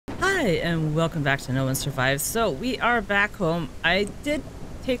Hi, and welcome back to No One Survived. So we are back home. I did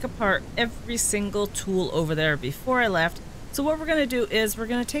take apart every single tool over there before I left. So what we're going to do is we're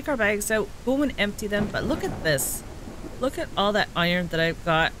going to take our bags out, go and empty them. But look at this. Look at all that iron that I've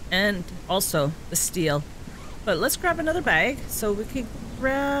got and also the steel. But let's grab another bag so we can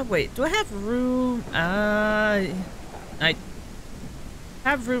grab... Wait, do I have room? I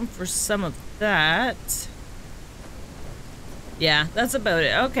have room for some of that. Yeah, that's about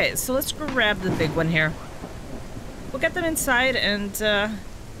it. Okay, so let's grab the big one here. We'll get them inside and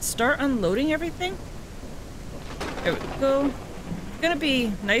start unloading everything. There we go. It's gonna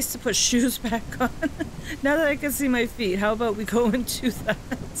be nice to put shoes back on. Now that I can see my feet, how about we go and do that?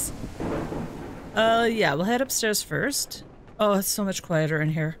 Yeah, we'll head upstairs first. Oh, it's so much quieter in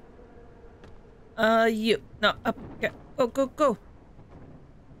here. No, up, yeah, go.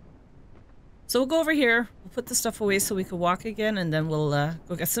 So we'll go over here, we'll put the stuff away so we can walk again, and then we'll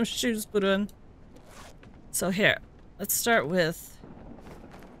go get some shoes put on. So here, let's start with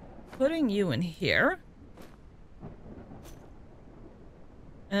putting you in here.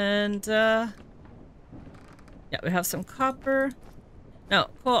 And, yeah, we have some copper. No,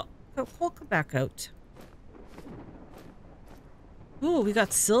 coal come back out. Ooh, we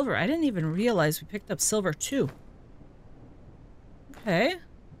got silver. I didn't even realize we picked up silver too. Okay.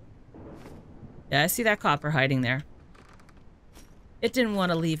 Yeah, I see that copper hiding there. It didn't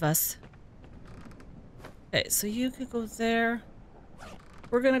want to leave us. Okay, so you could go there.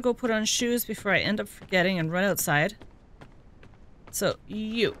 We're gonna go put on shoes before I end up forgetting and run outside. So,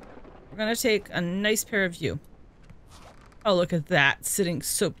 we're gonna take a nice pair of you. Oh, look at that, sitting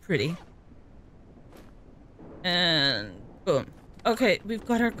so pretty. And boom. Okay, we've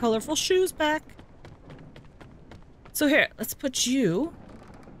got our colorful shoes back. So here, let's put you...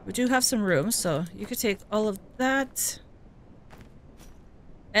 We do have some room, so you could take all of that.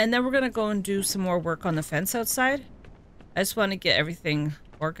 And then we're going to go and do some more work on the fence outside. I just want to get everything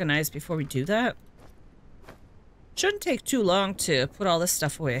organized before we do that. Shouldn't take too long to put all this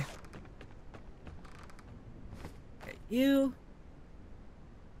stuff away. Okay, you.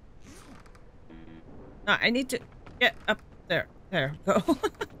 No, I need to get up there. There we go.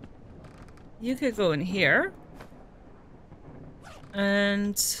 You could go in here.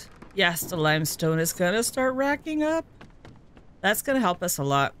 And yes, the limestone is gonna start racking up. That's gonna help us a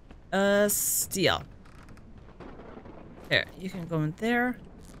lot. Steel. There, you can go in there.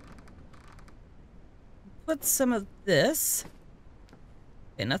 Put some of this.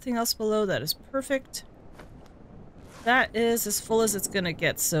 Okay, nothing else below. That is perfect. That is as full as it's gonna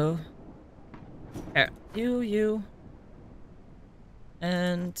get, so... There, you.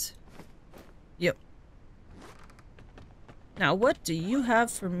 And... Yep. Now, what do you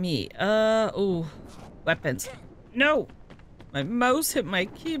have for me? Oh, weapons. No! My mouse hit my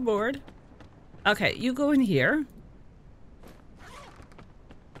keyboard. Okay, you go in here.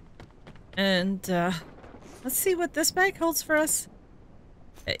 And, let's see what this bag holds for us.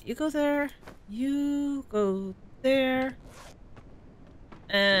 Okay, you go there. You go there.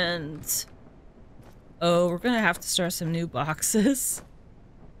 And... Oh, we're gonna have to start some new boxes.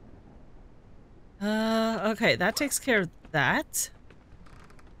 Okay, that takes care of that.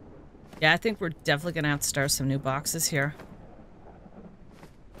 Yeah, I think we're definitely gonna have to start some new boxes here.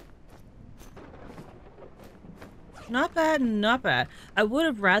 Not bad, not bad. I would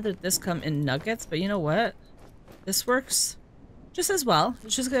have rather this come in nuggets, but you know what? This works just as well.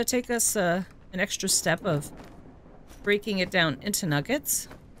 It's just gonna take us an extra step of breaking it down into nuggets.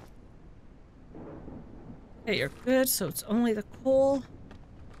 Okay, you're good. So it's only the coal.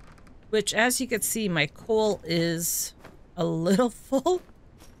 Which, as you can see, my coal is a little full.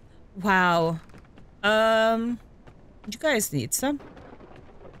 Wow. You guys need some.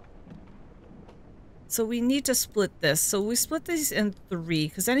 So we need to split this. So we split these in 3,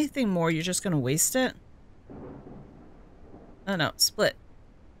 because anything more, you're just going to waste it. Oh, no. Split.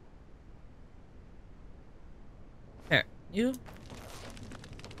 There. You.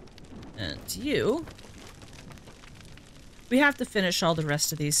 And you. We have to finish all the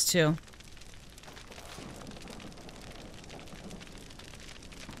rest of these too.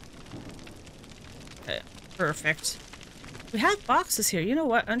 Okay, perfect. We have boxes here. You know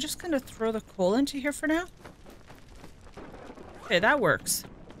what? I'm just gonna throw the coal into here for now. Okay, that works.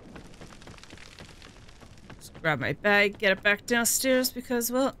 Just grab my bag, get it back downstairs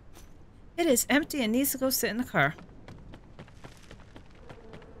because, well, it is empty and needs to go sit in the car.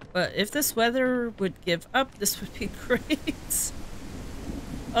 But if this weather would give up, this would be great.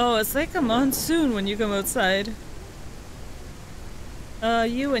 Oh, it's like a monsoon when you come outside.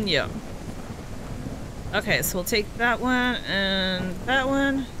 You and you. Okay, so we'll take that one and that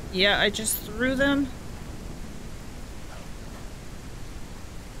one. Yeah, I just threw them.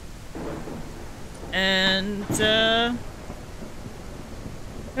 And, I'm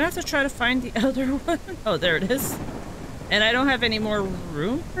gonna have to try to find the other one. Oh, there it is. And I don't have any more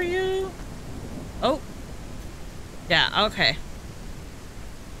room for you? Oh. Yeah, okay.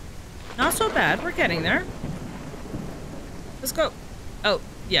 Not so bad. We're getting there. Let's go. Oh,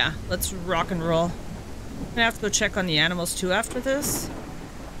 yeah. Let's rock and roll. I'm gonna have to go check on the animals too after this.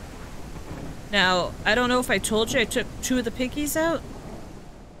 Now, I don't know if I told you I took 2 of the piggies out.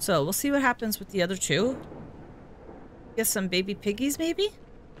 So we'll see what happens with the other 2. Get some baby piggies maybe?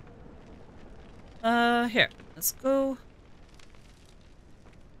 Here. Let's go.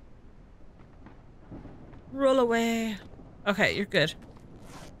 Roll away. Okay, you're good.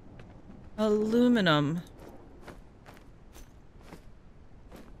 Aluminum.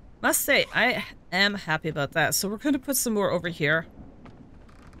 Must say, I am happy about that. So we're going to put some more over here.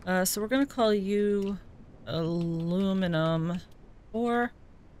 So we're going to call you aluminum. Or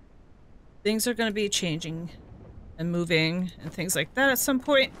things are going to be changing and moving and things like that at some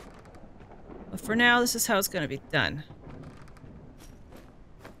point. But for now, this is how it's going to be done.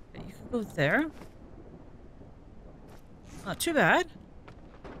 Okay, you can go there. Not too bad.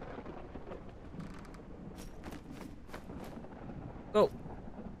 Go.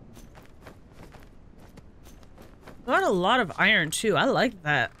 Got a lot of iron too. I like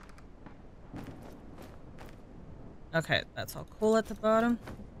that. Okay, that's all coal at the bottom.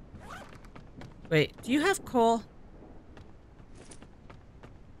 Wait, do you have coal?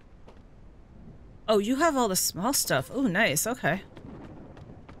 Oh, you have all the small stuff. Oh, nice. Okay.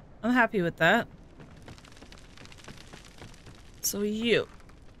 I'm happy with that. So you.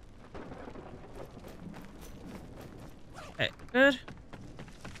 Okay, good.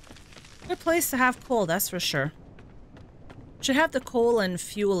 Good place to have coal, that's for sure. Should have the coal and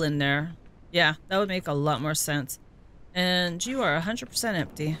fuel in there. Yeah, that would make a lot more sense. And you are 100%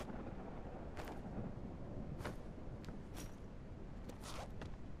 empty.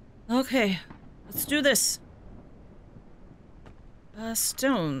 Okay, let's do this.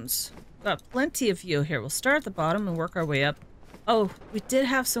 Stones. Got plenty of you here. We'll start at the bottom and work our way up. Oh, we did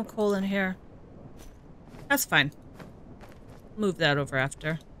have some coal in here. That's fine. Move that over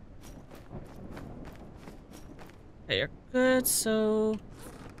after. Okay, you're good. So,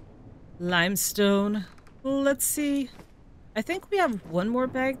 limestone. Let's see. I think we have one more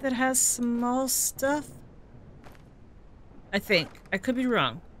bag that has small stuff. I think. I could be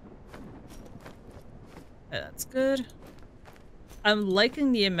wrong. Okay, that's good. I'm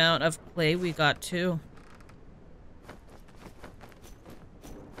liking the amount of clay we got too.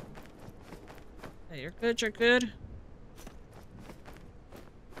 Okay, you're good, you're good.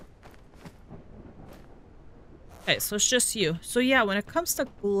 Okay, so it's just you. So yeah, when it comes to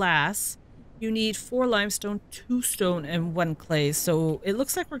glass, you need 4 limestone, 2 stone, and 1 clay. So it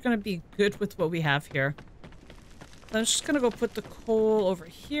looks like we're going to be good with what we have here. So I'm just going to go put the coal over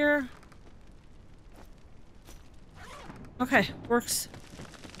here. Okay, works.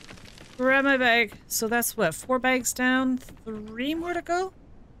 Grab my bag. So that's what, 4 bags down, 3 more to go?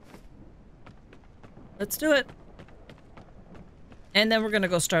 Let's do it. And then we're going to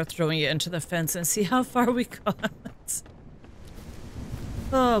go start throwing it into the fence and see how far we got.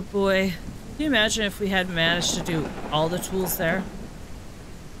 Oh boy. Can you imagine if we had managed to do all the tools there?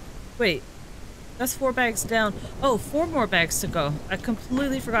 Wait, that's 4 bags down. Oh, 4 more bags to go. I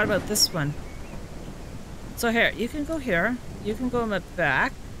completely forgot about this one. So here, you can go here. You can go in my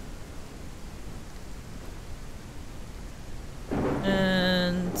back.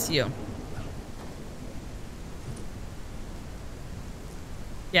 And you.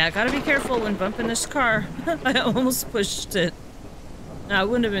 Yeah, I gotta be careful when bumping this car. I almost pushed it. I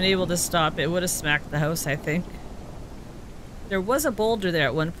wouldn't have been able to stop. It would have smacked the house, I think. There was a boulder there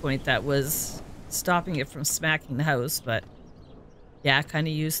at one point that was stopping it from smacking the house, but yeah, I kind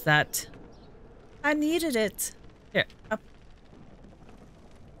of used that. I needed it. Here, up.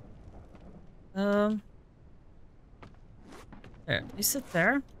 There, you sit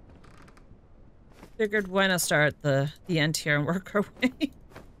there. Figured why not start at the end here and work our way.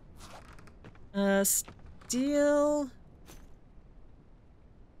 Steel.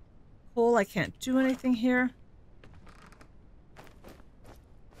 Coal, I can't do anything here.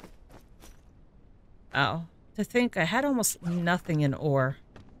 Oh, to think I had almost nothing in ore.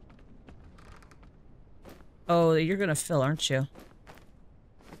 Oh, you're gonna fill, aren't you?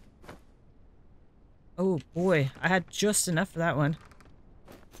 Oh boy, I had just enough for that one.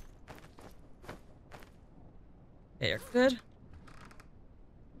 Okay, you're good.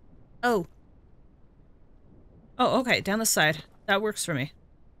 Oh. Oh, okay, down the side. That works for me.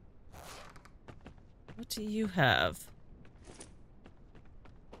 do you have?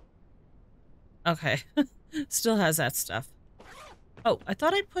 Okay. Still has that stuff. Oh, I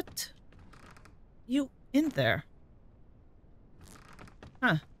thought I put you in there.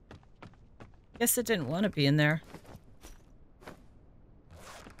 Huh. Guess it didn't want to be in there.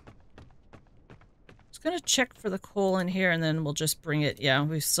 Just gonna check for the coal in here and then we'll just bring it. Yeah,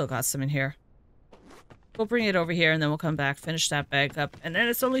 we've still got some in here. We'll bring it over here and then we'll come back, finish that bag up. And then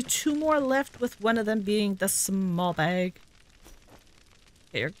it's only 2 more left, with one of them being the small bag.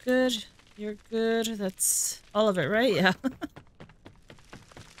 Okay, you're good. You're good. That's all of it, right? Yeah.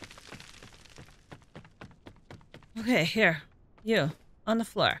 Okay, here. You. On the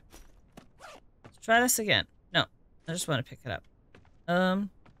floor. Let's try this again. No. I just want to pick it up. Are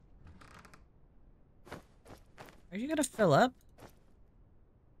you gonna fill up?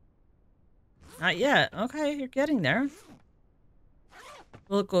 Not yet. Okay, you're getting there.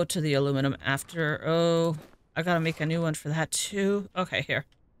 We'll go to the aluminum after. Oh, I gotta make a new one for that too. Okay, here.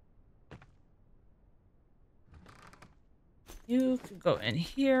 You can go in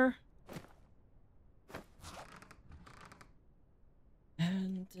here.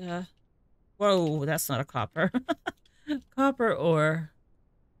 And, whoa, that's not a copper. Copper ore.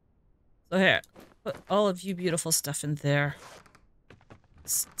 So here, put all of you beautiful stuff in there.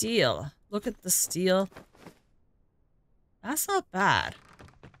 Steel. Look at the steel. That's not bad.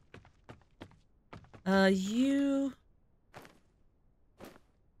 You...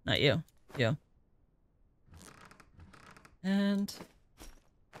 Not you. You. And...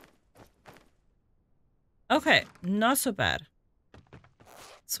 Okay, not so bad.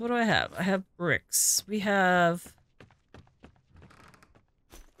 So what do I have? I have bricks. We have...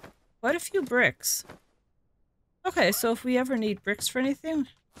 quite a few bricks. Okay, so if we ever need bricks for anything,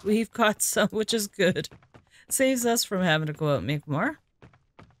 we've got some, which is good. Saves us from having to go out and make more.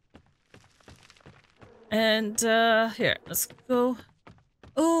 And, here, let's go.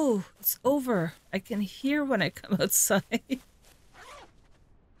 Oh, it's over. I can hear when I come outside.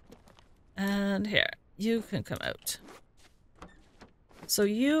 And here, you can come out. So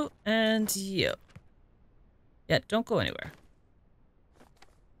you and you. Yeah, don't go anywhere.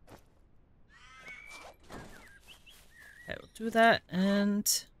 Okay, we'll do that,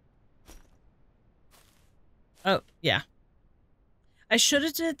 and... oh, yeah. I should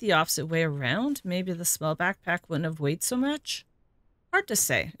have did it the opposite way around. Maybe the small backpack wouldn't have weighed so much. Hard to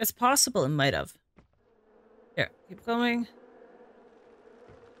say. It's possible it might have. Here, keep going.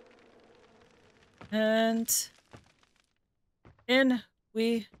 And... in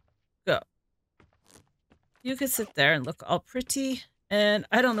we go. You can sit there and look all pretty. And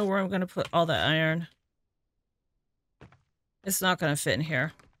I don't know where I'm going to put all that iron. It's not going to fit in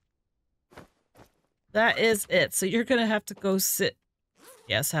here. That is it. So you're going to have to go sit.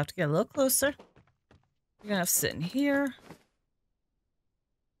 Yes, I have to get a little closer. You're going to have to sit in here.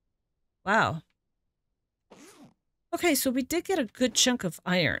 Wow. Okay, so we did get a good chunk of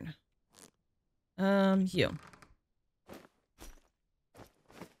iron. You.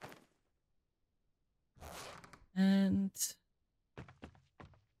 And...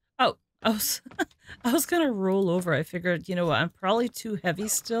 oh, I was gonna roll over. I figured, you know what, I'm probably too heavy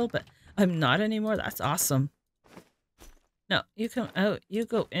still, but I'm not anymore. That's awesome. No, you come out, you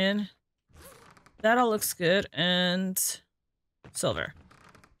go in. That all looks good, and silver.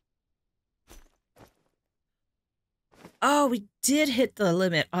 Oh, we did hit the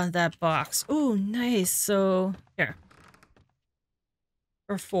limit on that box. Oh, nice. So, here.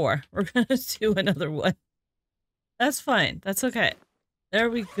 Or 4. We're gonna do another one. That's fine. That's okay.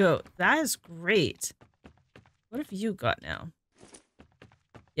 There we go. That is great. What have you got now?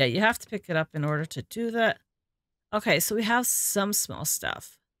 Yeah, you have to pick it up in order to do that. Okay, so we have some small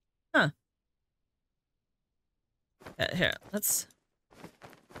stuff. Huh. Here, let's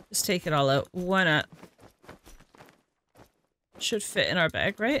just take it all out. Why not? Should fit in our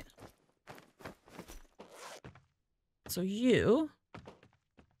bag, right? So you...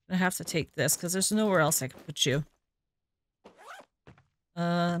 I have to take this because there's nowhere else I can put you.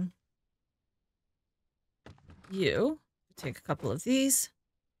 You take a couple of these.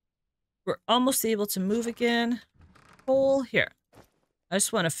 We're almost able to move again. Hole here. I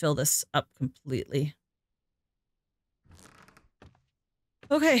just want to fill this up completely.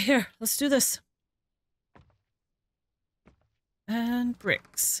 Okay, here, let's do this. And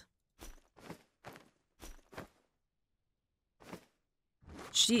bricks.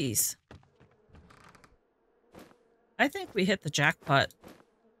 Jeez. I think we hit the jackpot.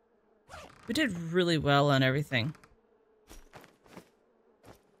 We did really well on everything.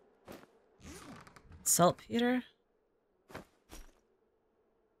 Saltpeter.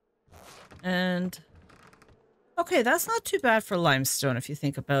 And Okay, that's not too bad for limestone if you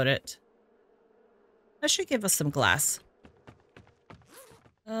think about it. That should give us some glass.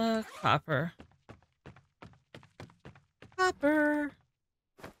 Copper. Copper.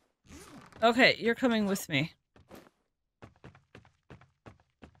 Okay, you're coming with me.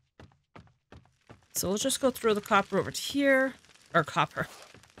 So we'll just go throw the copper over to here. Or copper.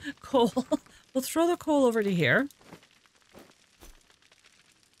 Coal. We'll throw the coal over to here.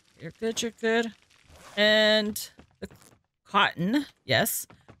 You're good, you're good. And the cotton, yes.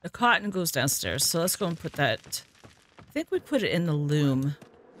 The cotton goes downstairs. So let's go and put that. I think we put it in the loom.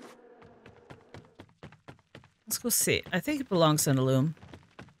 Let's go see. I think it belongs in the loom.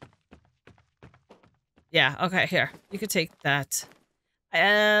 Yeah, okay, here. You could take that.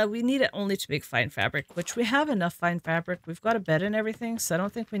 We need it only to make fine fabric, which we have enough fine fabric. We've got a bed and everything, so I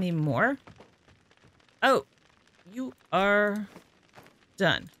don't think we need more. Oh, you are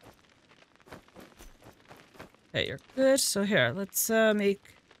done. Okay, you're good. So here, let's make...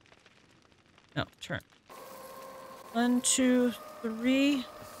 No, turn. 1, 2, 3.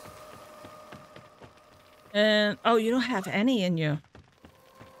 And, oh, you don't have any in you. I'm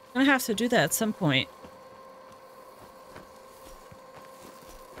gonna have to do that at some point.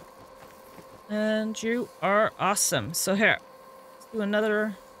 And you are awesome. So here, let's do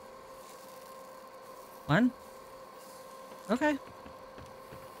another one. Okay.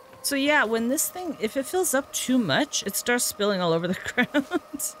 So yeah, when this thing, if it fills up too much, it starts spilling all over the ground.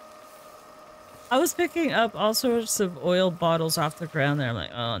 I was picking up all sorts of oil bottles off the ground there. I'm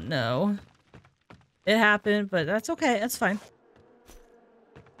like, oh no. It happened, but that's okay. That's fine.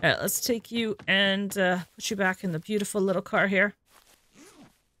 All right, let's take you and put you back in the beautiful little car here.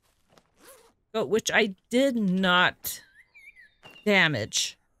 Oh, which I did not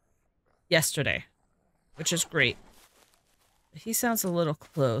damage yesterday, which is great. He sounds a little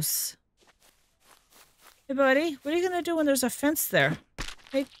close. Hey, buddy, what are you gonna do when there's a fence there?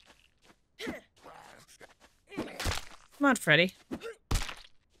 Hey. Come on, Freddy.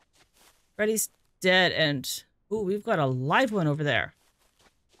 Freddy's dead and... Ooh, we've got a live one over there.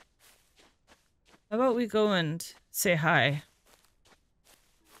 How about we go and say hi?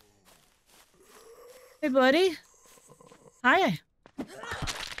 Hey, buddy. Hi.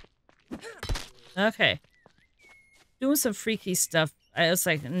 Okay. Doing some freaky stuff. I was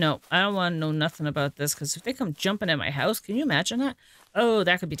like, no, I don't want to know nothing about this, because if they come jumping at my house, can you imagine that? Oh,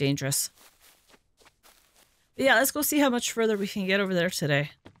 that could be dangerous. But yeah, let's go see how much further we can get over there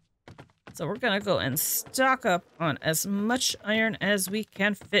today. So we're going to go and stock up on as much iron as we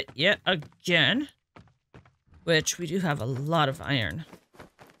can fit yet again. Which we do have a lot of iron.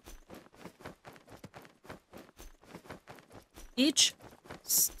 Each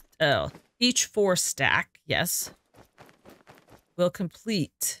 4 stack, yes, will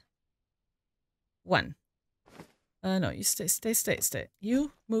complete 1. No, you stay.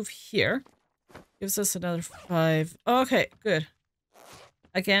 You move here. Gives us another 5. Okay, good.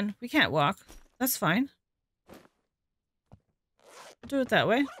 Again, we can't walk. That's fine. We'll do it that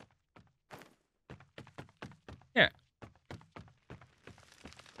way. Here.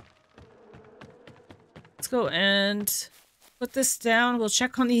 Let's go and put this down. We'll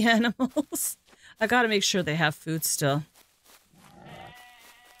check on the animals. I gotta make sure they have food still.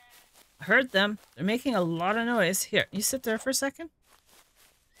 I heard them. They're making a lot of noise. Here, you sit there for a second.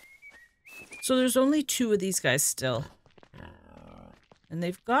 So there's only 2 of these guys still. And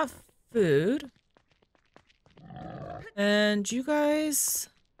they've got food. And you guys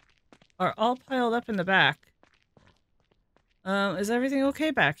are all piled up in the back. Is everything okay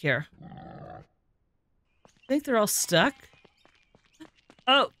back here? I think they're all stuck.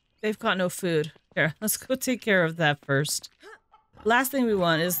 Oh, they've got no food. Here, let's go take care of that first. Last thing we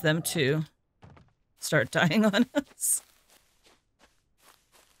want is them to start dying on us.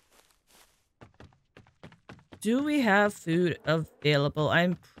 Do we have food available?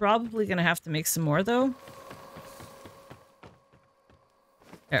 I'm probably going to have to make some more, though.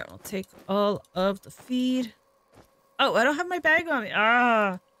 Here, I'll take all of the feed. Oh, I don't have my bag on me.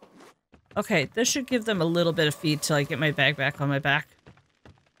 Ah. Okay, this should give them a little bit of feed till I get my bag back on my back.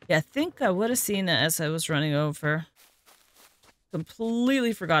 Yeah, I think I would have seen it as I was running over.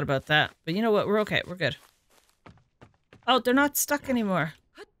 Completely forgot about that. But you know what? We're okay. We're good. Oh, they're not stuck anymore.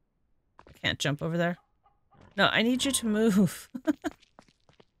 I can't jump over there. No, I need you to move.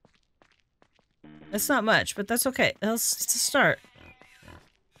 That's not much, but that's okay. Let's start.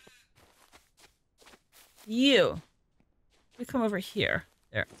 You come over here.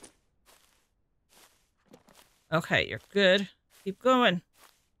 There. Okay, you're good. Keep going.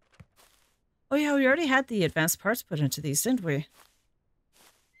 Oh yeah, we already had the advanced parts put into these, didn't we?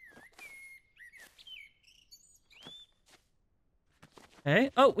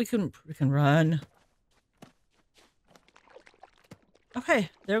 Okay. Oh, we can run. Okay,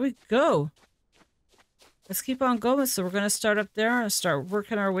 there we go. Let's keep on going. So we're gonna start up there and start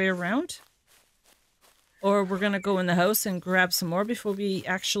working our way around. Or we're gonna go in the house and grab some more before we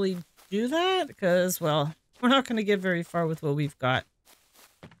actually do that. Because, well, we're not gonna get very far with what we've got.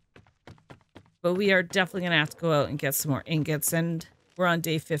 But we are definitely gonna have to go out and get some more ingots. And we're on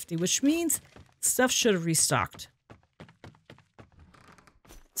day 50, which means stuff should have restocked.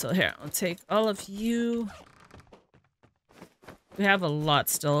 So here, I'll take all of you. We have a lot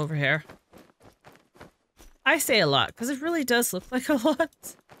still over here. I say a lot because it really does look like a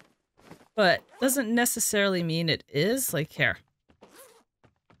lot. But doesn't necessarily mean it is. Like here.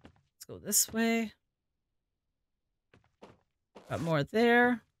 Let's go this way. Got more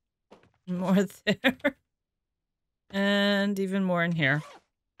there. More there. And even more in here.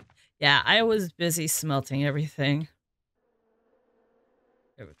 Yeah, I was busy smelting everything.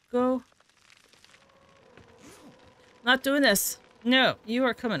 There we go. Not doing this. No, you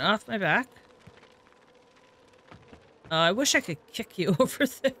are coming off my back. I wish I could kick you over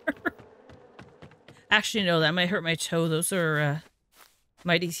there. Actually, no, that might hurt my toe. Those are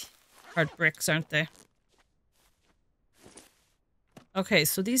mighty hard bricks, aren't they? Okay,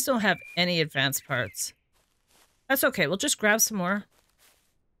 so these don't have any advanced parts. That's okay. We'll just grab some more.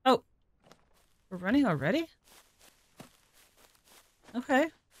 Oh, we're running already? Okay.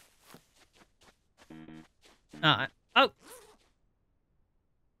 Oh.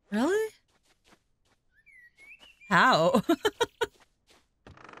 Really? How?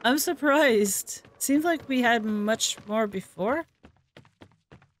 I'm surprised. Seems like we had much more before.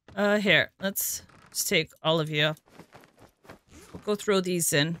 Here, let's just take all of you. We'll go throw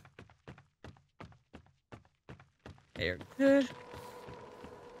these in. They're good.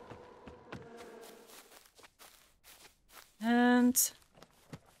 And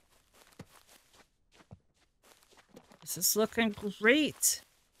this is looking great.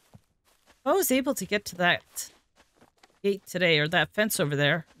 If I was able to get to that gate today, or that fence over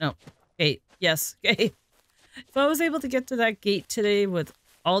there. No, gate. Yes, gate. If I was able to get to that gate today with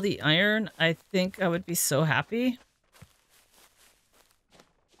all the iron, I think I would be so happy.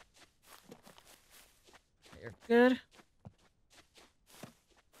 You're good.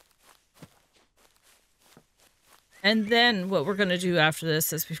 And then what we're going to do after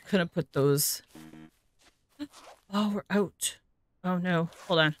this is we're going to put those... Oh, we're out. Oh, no.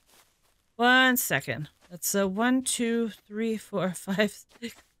 Hold on. 1 second. That's 1, 2, 3, 4, 5,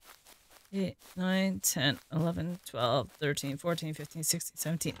 6, 8, 9, 10, 11, 12, 13, 14, 15, 16,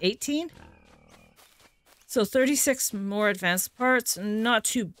 17, 18. So 36 more advanced parts. Not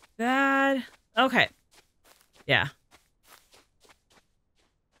too bad. Okay. Yeah.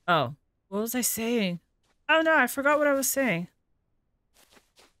 Oh, what was I saying? Oh no, I forgot what I was saying.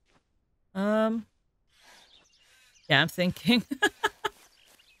 Yeah, I'm thinking.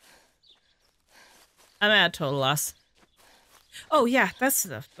 I'm at a total loss. Oh yeah, that's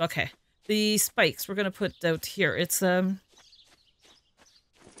the okay. The spikes we're gonna put out here. It's gonna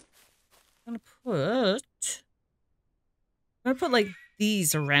put like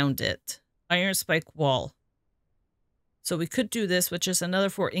these around it. Iron spike wall. So we could do this, which is another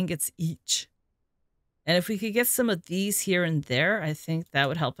 4 ingots each. And if we could get some of these here and there, I think that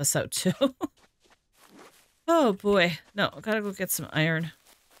would help us out too. Oh boy. No, I gotta go get some iron.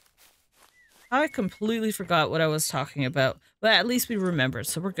 I completely forgot what I was talking about. But at least we remembered,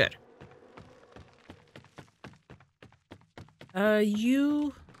 so we're good.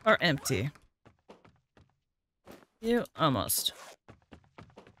 You are empty. You almost.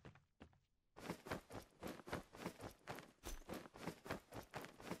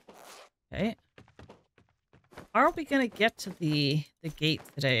 Okay. Are we gonna get to the gate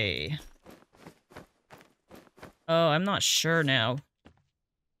today? Oh, I'm not sure now.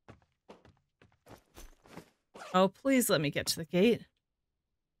 Oh, please let me get to the gate.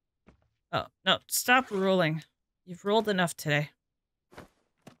 Oh, no, stop rolling. You've rolled enough today.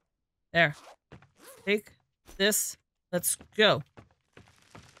 There. Take this. Let's go.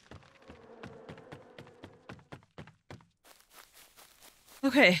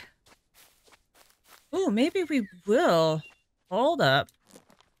 Okay. Ooh, maybe we will. Hold up.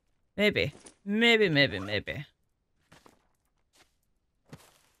 Maybe. Maybe.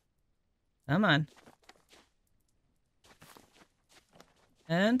 Come on.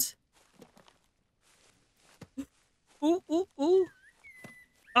 And... Ooh.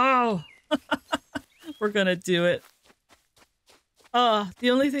 Oh! We're gonna do it. Oh,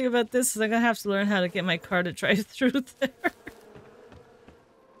 the only thing about this is I'm gonna have to learn how to get my car to drive through there.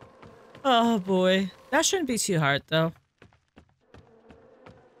 Oh boy. That shouldn't be too hard though.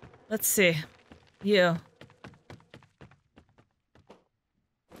 Let's see. You.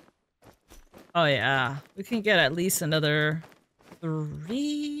 Oh, yeah. We can get at least another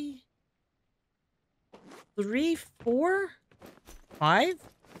 3, 4, 5?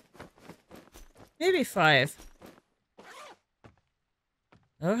 Maybe 5.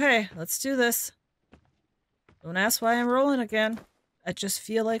 Okay, let's do this. Don't ask why I'm rolling again. I just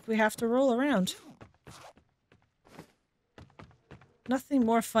feel like we have to roll around. Nothing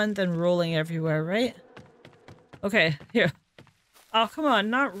more fun than rolling everywhere, right? Okay, here. Oh, come on,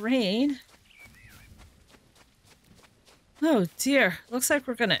 not rain. Oh, dear. Looks like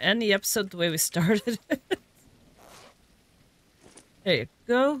we're gonna end the episode the way we started. There you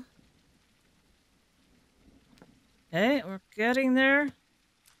go. Okay, we're getting there.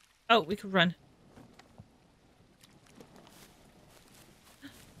 Oh, we could run.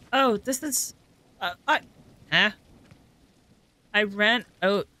 Oh, this is... I ran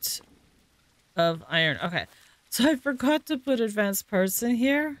out of iron. Okay, so I forgot to put advanced parts in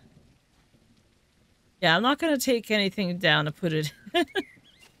here. Yeah, I'm not going to take anything down to put it in.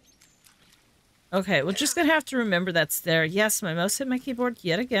 Okay, we're just going to have to remember that's there. Yes, my mouse hit my keyboard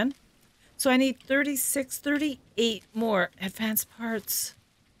yet again. So I need 36, 38 more advanced parts.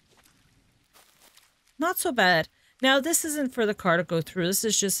 Not so bad. Now, this isn't for the car to go through. This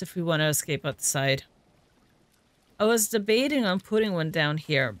is just if we want to escape out the side. I was debating on putting one down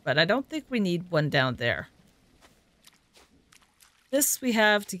here, but I don't think we need one down there. This we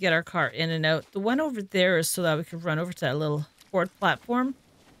have to get our car in and out. The one over there is so that we can run over to that little Ford platform,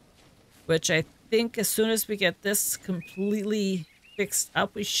 which I think as soon as we get this completely fixed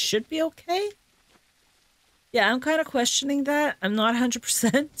up, we should be okay. Yeah, I'm kind of questioning that. I'm not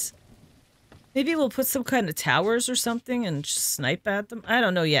 100%. Maybe we'll put some kind of towers or something and just snipe at them. I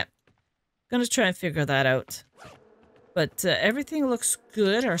don't know yet. Gonna try and figure that out. But everything looks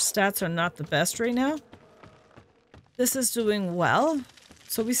good. Our stats are not the best right now. This is doing well.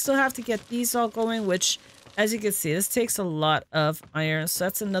 So we still have to get these all going, which, as you can see, this takes a lot of iron. So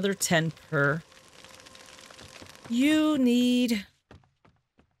that's another 10 per. You need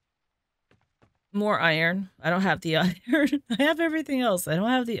more iron. I don't have the iron. I have everything else. I don't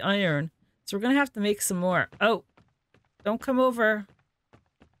have the iron. So we're going to have to make some more. Oh, don't come over.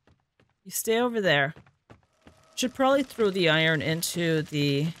 You stay over there. Should probably throw the iron into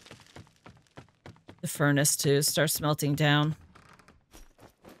the furnace to start smelting down.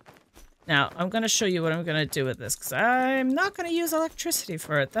 Now, I'm going to show you what I'm going to do with this, because I'm not going to use electricity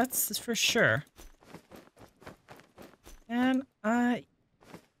for it. That's for sure. And are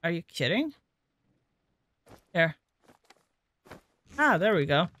you kidding? There. Ah, there we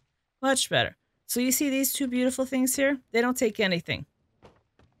go. Much better. So you see these two beautiful things here? They don't take anything.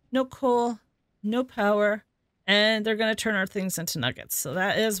 No coal, no power, and they're going to turn our things into nuggets. So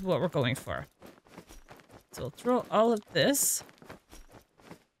that is what we're going for. So we'll throw all of this.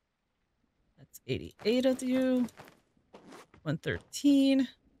 That's 88 of you. 113.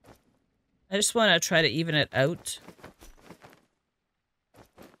 I just want to try to even it out.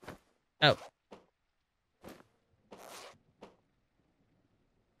 Oh.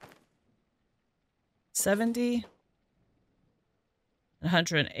 $70.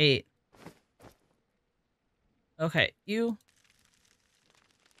 108. Okay, you.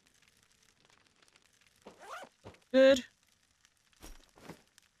 Good.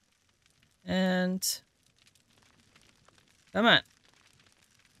 And come on.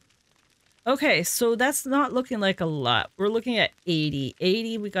 Okay, so that's not looking like a lot. We're looking at 80.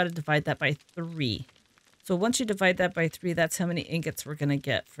 80, we got to divide that by 3. So once you divide that by 3, that's how many ingots we're going to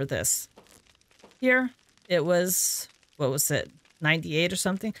get for this. Here, it was, what was it, 98 or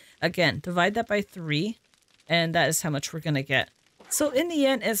something? Again, divide that by 3, and that is how much we're going to get. So in the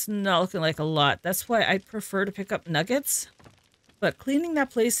end, it's not looking like a lot. That's why I prefer to pick up nuggets. But cleaning that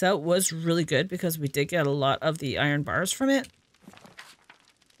place out was really good because we did get a lot of the iron bars from it.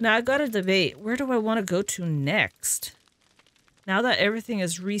 Now I got to debate, where do I want to go to next? Now that everything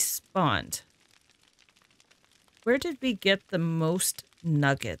is respawned. Where did we get the most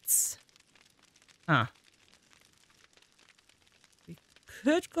nuggets? Huh. We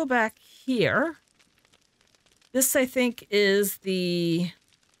could go back here. This, I think, is the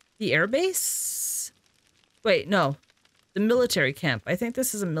airbase? Wait, no. The military camp. I think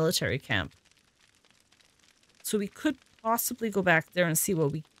this is a military camp. So we could possibly go back there and see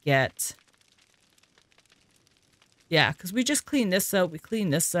what we get. Yeah, because we just cleaned this out. We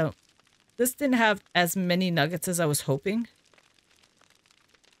cleaned this out. This didn't have as many nuggets as I was hoping.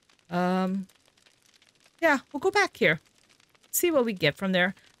 Yeah, we'll go back here. See what we get from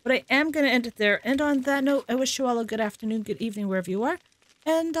there. But I am going to end it there. And on that note, I wish you all a good afternoon, good evening, wherever you are.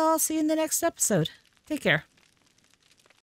 and I'll see you in the next episode. Take care.